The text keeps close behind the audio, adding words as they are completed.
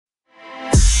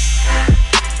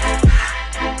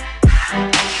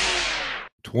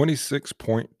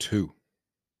26.2.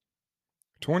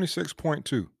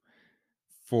 26.2.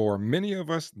 For many of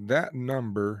us, that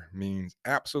number means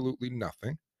absolutely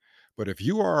nothing. But if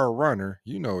you are a runner,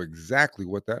 you know exactly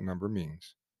what that number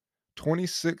means.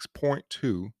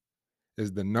 26.2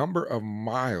 is the number of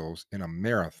miles in a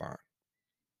marathon.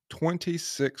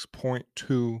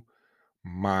 26.2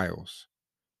 miles.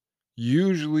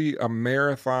 Usually, a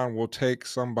marathon will take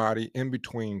somebody in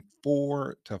between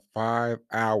 4 to 5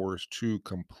 hours to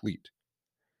complete.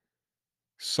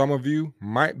 Some of you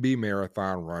might be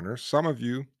marathon runners. Some of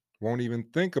you won't even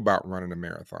think about running a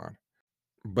marathon.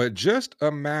 But just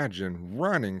imagine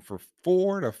running for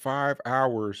 4 to 5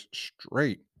 hours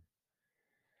straight.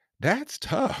 That's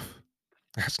tough.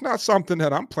 That's not something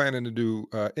that I'm planning to do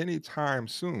anytime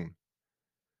soon.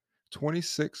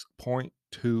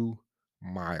 26.2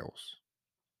 miles.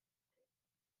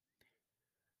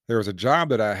 There was a job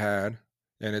that I had,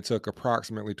 and it took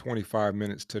approximately 25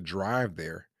 minutes to drive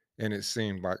there, and it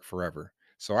seemed like forever.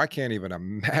 So I can't even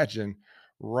imagine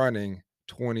running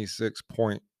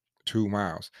 26.2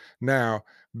 miles. Now,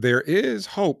 there is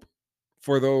hope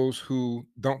for those who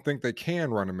don't think they can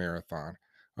run a marathon.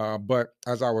 But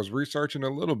as I was researching a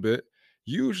little bit,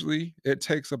 usually it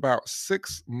takes about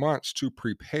 6 months to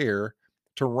prepare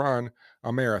to run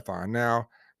a marathon. Now,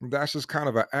 that's just kind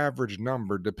of an average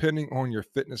number. Depending on your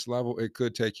fitness level, it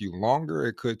could take you longer,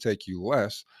 it could take you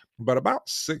less, but about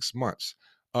 6 months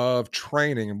of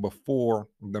training before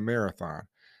the marathon.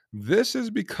 This is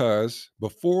because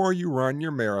before you run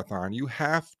your marathon, you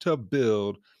have to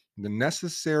build the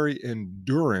necessary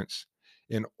endurance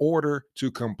in order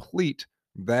to complete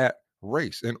that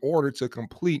race, in order to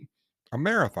complete a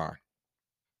marathon.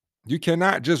 You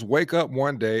cannot just wake up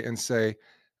one day and say,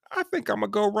 I think I'm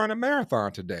gonna go run a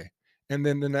marathon today. And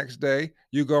then the next day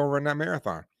you go run that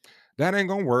marathon. That ain't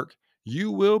gonna work.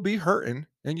 You will be hurting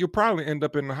and you'll probably end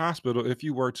up in the hospital if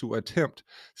you were to attempt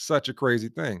such a crazy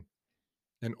thing.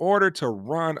 In order to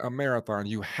run a marathon,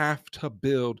 you have to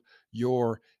build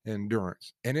your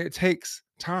endurance. And it takes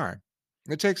time.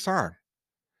 It takes time.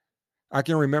 I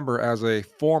can remember as a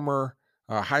former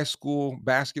high school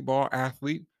basketball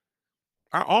athlete,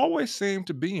 I always seemed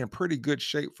to be in pretty good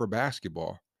shape for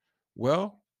basketball.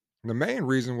 Well, the main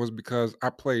reason was because I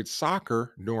played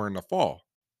soccer during the fall.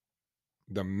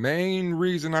 The main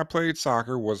reason I played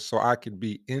soccer was so I could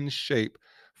be in shape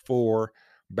for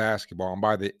basketball. And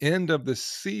by the end of the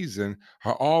season,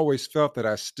 I always felt that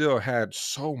I still had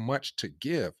so much to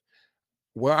give.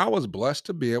 Well, I was blessed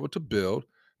to be able to build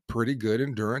pretty good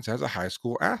endurance as a high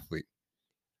school athlete.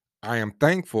 I am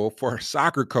thankful for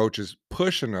soccer coaches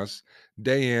pushing us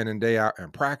day in and day out in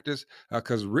practice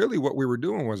because really what we were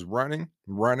doing was running,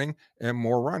 running, and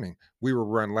more running. We were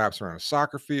running laps around a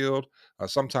soccer field.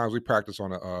 Sometimes we practiced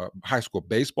on a high school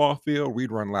baseball field.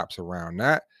 We'd run laps around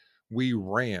that. We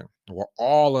ran. Well,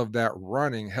 all of that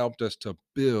running helped us to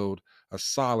build a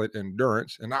solid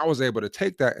endurance. And I was able to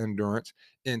take that endurance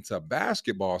into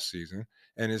basketball season.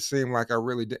 And it seemed like I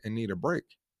really didn't need a break.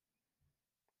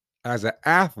 As an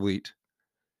athlete,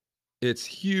 it's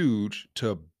huge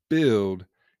to build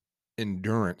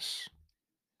endurance.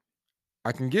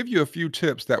 I can give you a few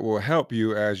tips that will help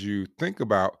you as you think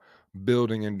about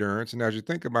building endurance and as you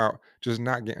think about just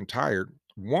not getting tired.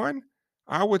 One,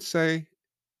 I would say,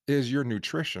 is your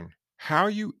nutrition. How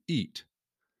you eat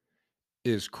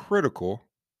is critical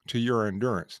to your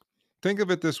endurance. Think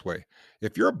of it this way: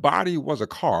 if your body was a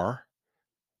car,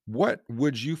 what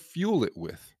would you fuel it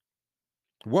with?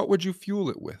 What would you fuel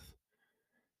it with?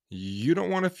 You don't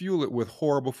want to fuel it with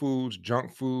horrible foods,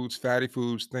 junk foods, fatty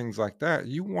foods, things like that.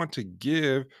 You want to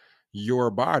give your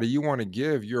body, you want to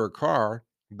give your car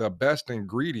the best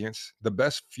ingredients, the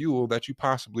best fuel that you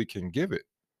possibly can give it.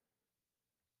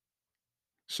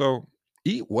 So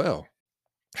eat well.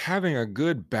 Having a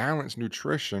good balanced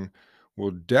nutrition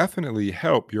will definitely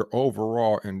help your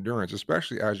overall endurance,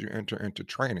 especially as you enter into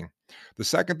training. The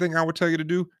second thing I would tell you to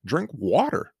do, drink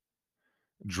water.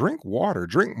 Drink water,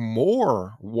 drink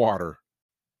more water.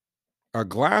 A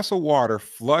glass of water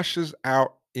flushes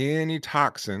out any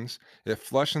toxins. It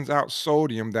flushes out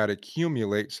sodium that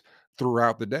accumulates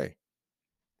throughout the day.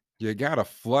 You got to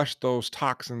flush those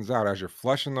toxins out. As you're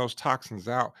flushing those toxins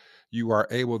out, you are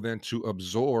able then to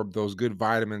absorb those good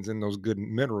vitamins and those good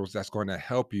minerals that's going to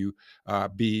help you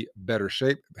be better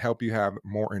shape, help you have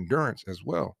more endurance as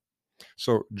well.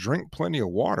 So drink plenty of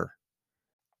water.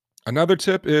 Another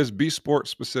tip is be sport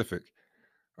specific.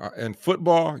 In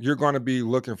football, you're going to be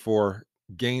looking for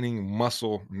gaining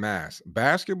muscle mass.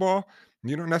 Basketball,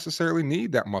 you don't necessarily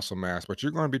need that muscle mass, but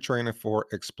you're going to be training for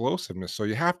explosiveness. So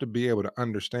you have to be able to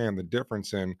understand the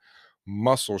difference in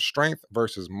muscle strength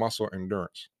versus muscle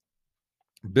endurance.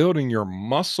 Building your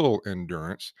muscle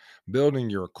endurance, building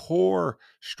your core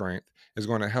strength is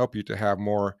going to help you to have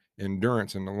more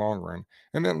endurance in the long run.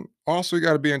 And then also, you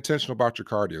got to be intentional about your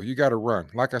cardio. You got to run.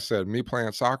 Like I said, me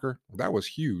playing soccer, that was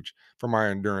huge for my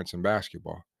endurance in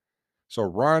basketball. So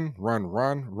run, run,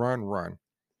 run, run, run.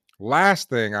 Last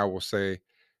thing I will say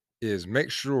is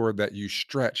make sure that you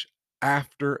stretch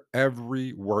after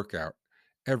every workout,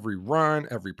 every run,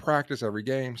 every practice, every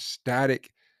game,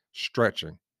 static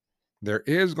stretching. There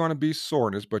is going to be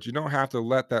soreness, but you don't have to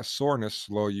let that soreness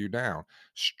slow you down.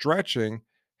 Stretching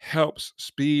helps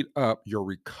speed up your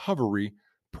recovery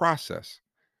process.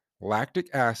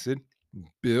 Lactic acid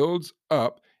builds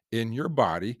up in your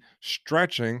body.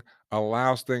 Stretching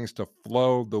allows things to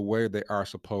flow the way they are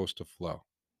supposed to flow.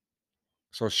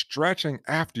 So, stretching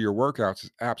after your workouts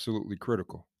is absolutely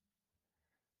critical.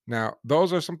 Now,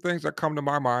 those are some things that come to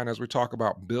my mind as we talk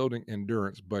about building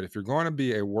endurance. But if you're going to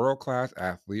be a world class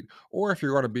athlete, or if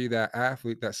you're going to be that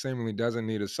athlete that seemingly doesn't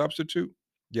need a substitute,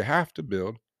 you have to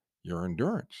build your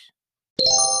endurance.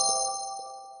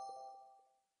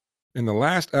 In the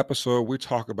last episode, we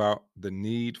talk about the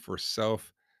need for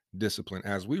self discipline.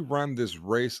 As we run this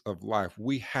race of life,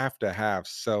 we have to have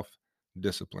self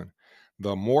discipline.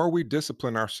 The more we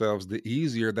discipline ourselves, the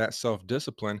easier that self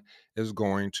discipline is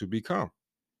going to become.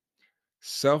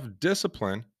 Self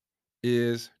discipline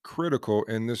is critical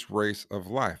in this race of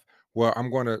life. Well,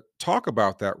 I'm going to talk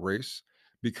about that race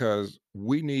because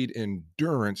we need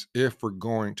endurance if we're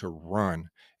going to run,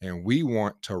 and we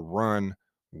want to run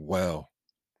well.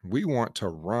 We want to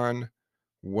run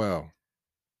well.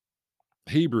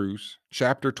 Hebrews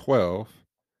chapter 12,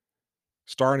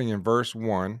 starting in verse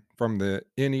 1 from the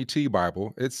NET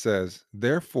Bible, it says,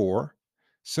 "Therefore,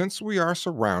 since we are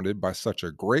surrounded by such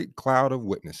a great cloud of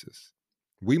witnesses,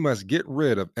 we must get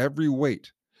rid of every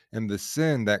weight and the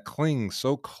sin that clings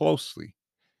so closely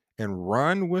and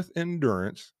run with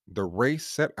endurance the race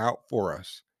set out for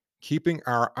us, keeping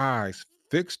our eyes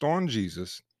fixed on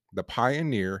Jesus, the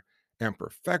pioneer and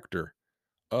perfecter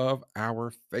of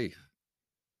our faith."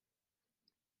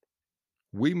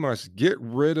 We must get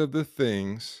rid of the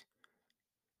things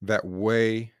that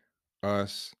weigh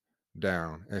us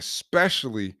down,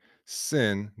 especially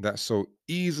sin that so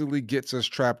easily gets us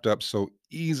trapped up, so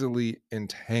easily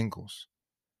entangles,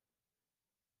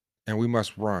 and we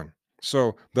must run.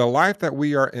 So, the life that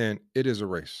we are in, it is a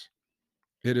race.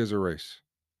 It is a race.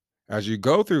 As you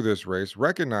go through this race,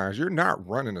 recognize you're not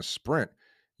running a sprint,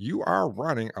 you are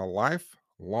running a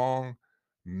lifelong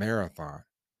marathon.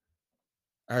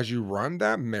 As you run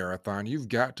that marathon, you've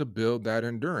got to build that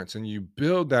endurance, and you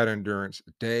build that endurance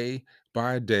day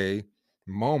by day,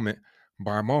 moment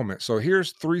by moment. So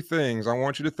here's three things I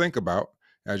want you to think about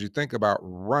as you think about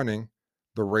running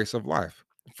the race of life.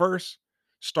 First,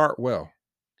 start well.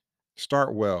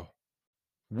 Start well.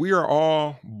 We are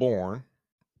all born,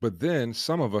 but then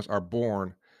some of us are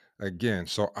born again.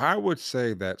 So I would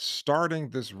say that starting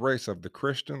this race of the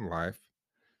Christian life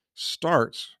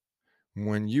starts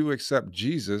when you accept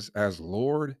Jesus as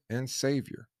Lord and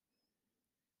Savior.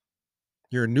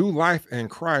 Your new life in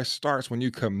Christ starts when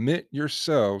you commit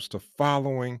yourselves to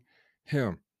following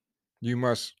Him. You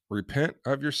must repent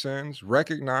of your sins,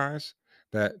 recognize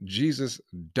that Jesus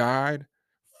died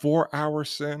for our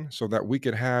sin so that we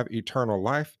could have eternal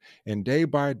life. And day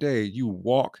by day, you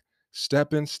walk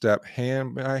step in step,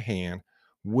 hand by hand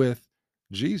with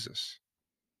Jesus.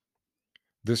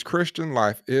 This Christian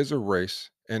life is a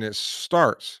race, and it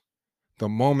starts the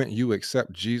moment you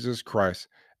accept Jesus Christ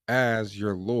as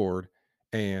your Lord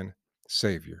and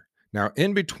Savior. Now,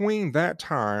 in between that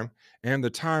time and the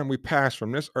time we pass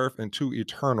from this earth into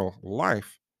eternal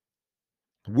life,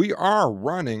 we are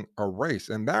running a race,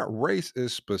 and that race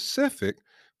is specific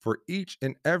for each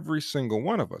and every single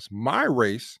one of us. My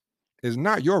race is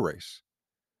not your race.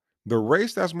 The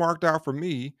race that's marked out for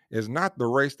me is not the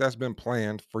race that's been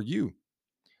planned for you.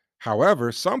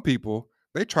 However, some people,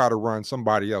 they try to run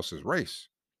somebody else's race.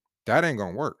 That ain't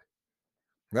gonna work.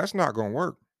 That's not going to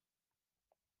work.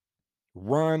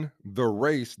 Run the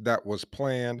race that was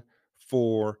planned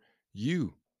for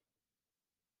you.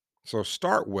 So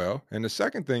start well. And the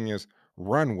second thing is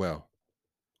run well.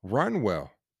 Run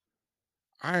well.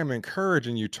 I am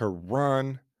encouraging you to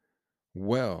run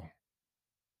well.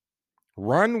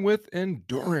 Run with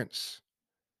endurance.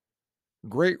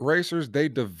 Great racers, they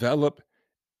develop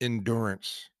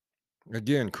endurance.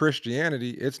 Again,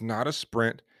 Christianity, it's not a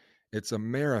sprint, it's a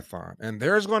marathon. And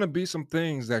there's going to be some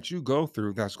things that you go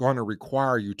through that's going to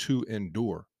require you to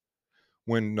endure.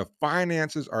 When the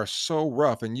finances are so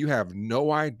rough and you have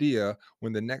no idea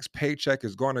when the next paycheck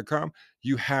is going to come,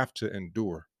 you have to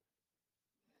endure.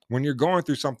 When you're going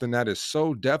through something that is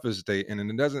so devastating and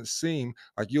it doesn't seem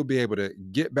like you'll be able to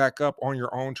get back up on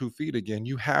your own 2 feet again,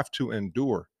 you have to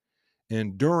endure.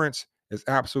 Endurance is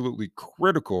absolutely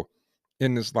critical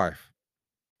in this life.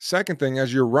 Second thing,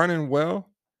 as you're running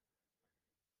well,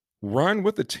 run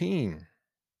with a team.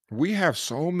 We have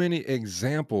so many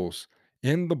examples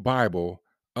in the Bible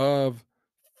of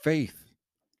faith,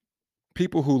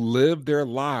 people who live their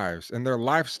lives and their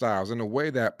lifestyles in a way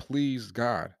that please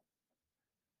God.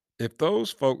 If those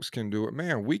folks can do it,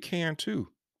 man, we can too.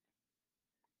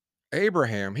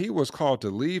 Abraham, he was called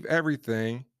to leave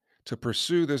everything to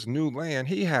pursue this new land.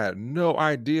 He had no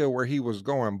idea where he was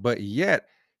going, but yet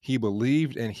he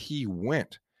believed and he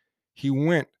went. He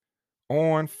went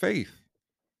on faith.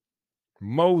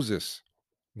 Moses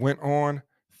went on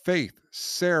faith.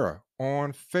 Sarah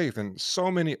on faith, and so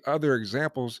many other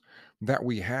examples that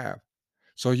we have.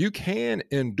 So you can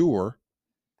endure,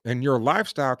 and your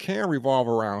lifestyle can revolve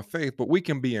around faith, but we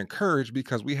can be encouraged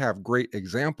because we have great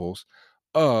examples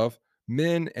of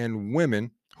men and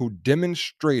women who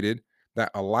demonstrated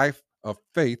that a life of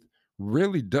faith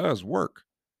really does work.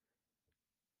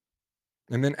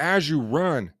 And then as you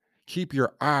run, keep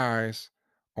your eyes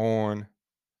on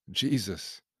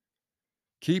Jesus.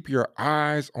 Keep your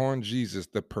eyes on Jesus,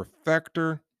 the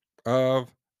perfecter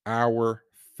of our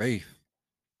faith.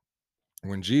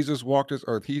 When Jesus walked this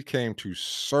earth, he came to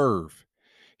serve.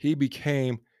 He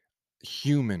became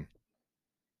human.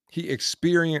 He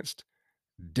experienced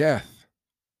death.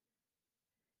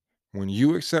 When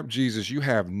you accept Jesus, you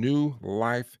have new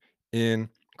life in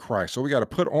Christ. So we got to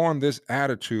put on this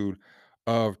attitude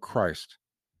of Christ.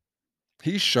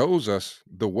 He shows us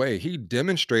the way. He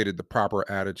demonstrated the proper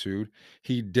attitude.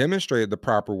 He demonstrated the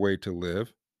proper way to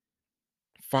live.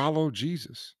 Follow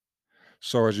Jesus.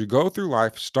 So as you go through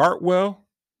life, start well,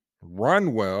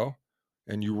 run well,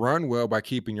 and you run well by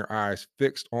keeping your eyes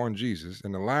fixed on Jesus.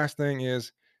 And the last thing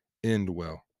is end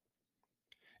well.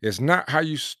 It's not how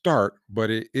you start,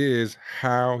 but it is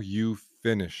how you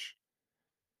finish.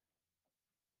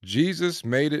 Jesus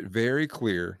made it very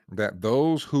clear that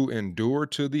those who endure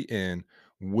to the end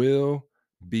will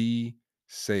be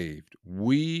saved.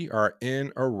 We are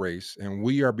in a race and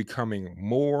we are becoming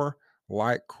more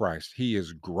like Christ. He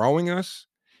is growing us,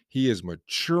 He is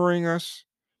maturing us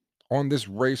on this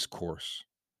race course.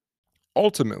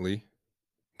 Ultimately,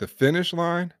 the finish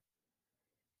line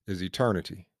is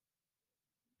eternity.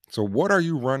 So, what are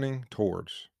you running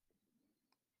towards?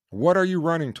 What are you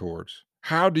running towards?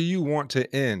 How do you want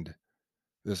to end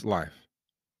this life?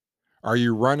 Are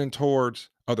you running towards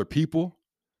other people?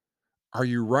 Are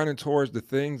you running towards the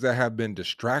things that have been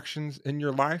distractions in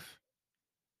your life?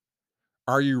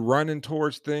 Are you running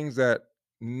towards things that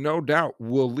no doubt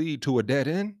will lead to a dead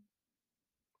end?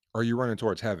 Are you running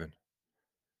towards heaven?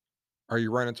 Are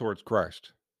you running towards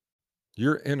Christ?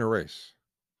 You're in a race.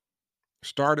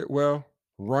 Start it well,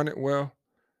 run it well,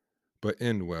 but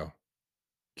end well.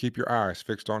 Keep your eyes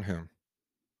fixed on Him.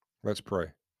 Let's pray.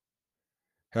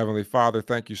 Heavenly Father,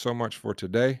 thank you so much for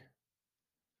today.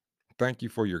 Thank you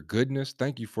for your goodness.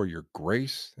 Thank you for your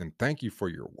grace. And thank you for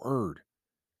your word.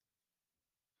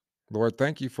 Lord,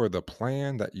 thank you for the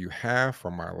plan that you have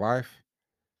for my life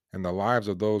and the lives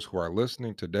of those who are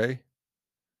listening today.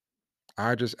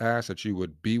 I just ask that you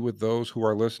would be with those who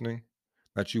are listening,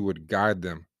 that you would guide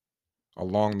them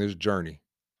along this journey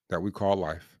that we call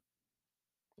life.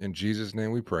 In Jesus'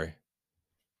 name we pray.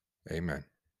 Amen.